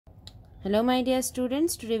Hello my dear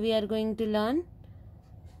students, today we are going to learn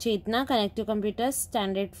Chetna Connect to Computers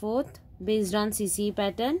Standard 4th based on CCE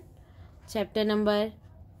pattern. Chapter number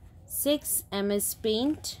 6 MS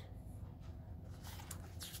Paint.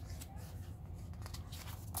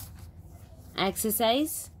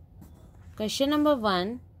 Exercise. Question number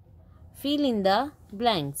 1. Fill in the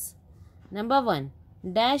blanks. Number 1.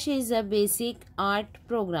 Dash is a basic art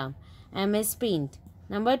program. MS Paint.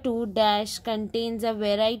 Number 2. Dash contains a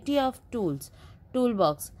variety of tools.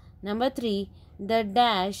 Toolbox. Number 3. The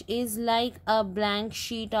dash is like a blank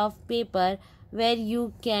sheet of paper where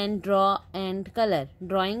you can draw and color.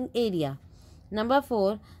 Drawing area. Number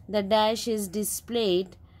 4. The dash is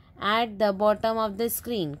displayed at the bottom of the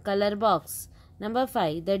screen. Color box. Number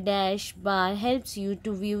 5. The dash bar helps you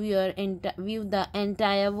to view the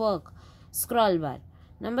entire work. Scroll bar.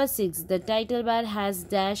 Number 6. The title bar has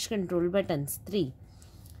dash control buttons. 3.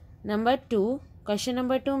 Number 2. Question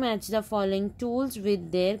number 2. Match the following tools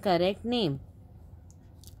with their correct name.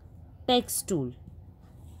 Text tool,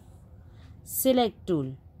 select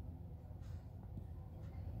tool,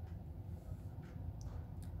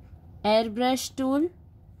 airbrush tool,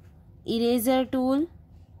 eraser tool,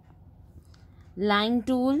 line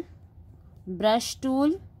tool, brush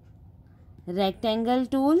tool, rectangle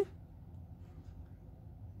tool,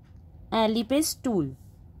 ellipse tool.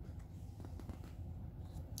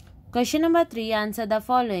 Question number 3. Answer the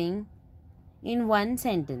following in one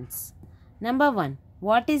sentence. Number 1.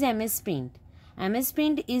 What is MS Paint? MS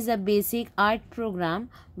Paint is a basic art program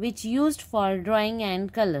which used for drawing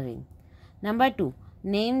and coloring. Number 2.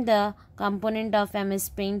 Name the component of MS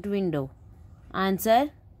Paint window.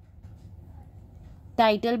 Answer: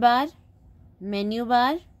 title bar, menu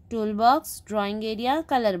bar, toolbox, drawing area,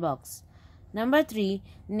 color box. Number 3.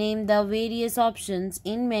 Name the various options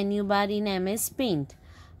in menu bar in MS Paint.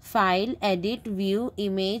 File, edit, view,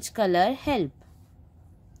 image, color, help.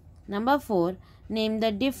 Number 4. Name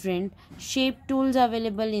the different shape tools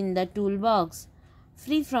available in the toolbox.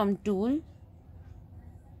 Freeform tool,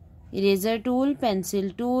 eraser tool, pencil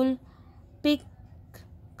tool, pick,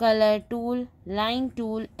 color tool, line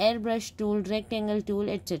tool, airbrush tool, rectangle tool,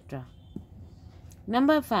 etc.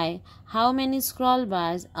 Number 5. How many scroll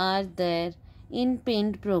bars are there in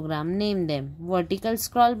Paint program? Name them. Vertical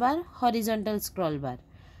scroll bar, horizontal scroll bar.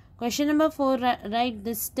 Question number 4. Write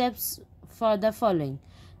the steps for the following.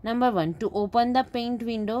 Number 1. To open the Paint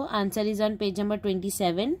window. Answer is on page number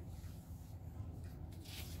 27.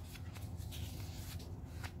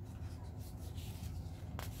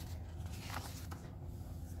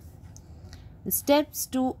 Steps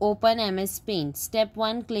to open MS Paint. Step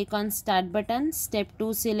 1. Click on Start button. Step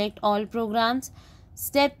 2. Select all programs.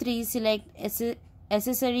 Step 3. Select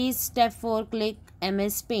accessories. Step 4. Click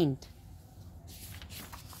MS Paint.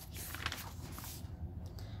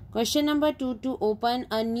 Question number 2. To open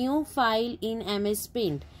a new file in MS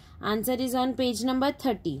Paint. Answer is on page number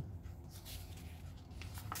 30.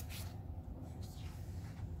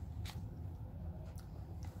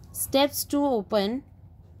 Steps to open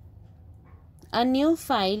a new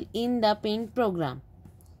file in the Paint program.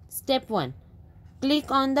 Step 1.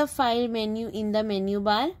 Click on the File menu in the menu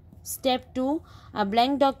bar. Step 2. A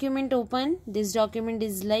blank document open. This document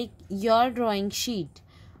is like your drawing sheet,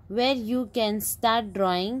 where you can start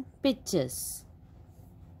drawing pictures.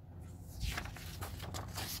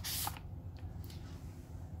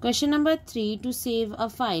 Question number 3. To save a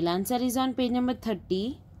file. Answer is on page number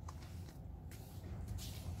 30.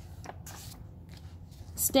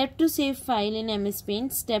 Step to save file in MS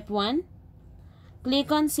Paint. Step 1.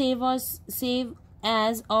 Click on Save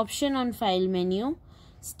As option on File menu.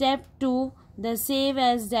 Step 2. The Save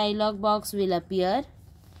As dialog box will appear.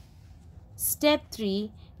 Step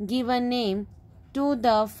 3. Give a name to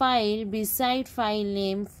the file beside file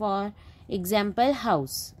name, for example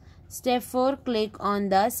house. Step 4. Click on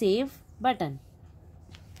the Save button.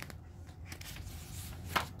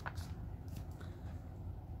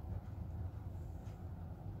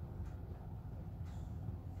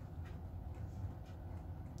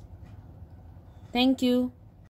 Thank you.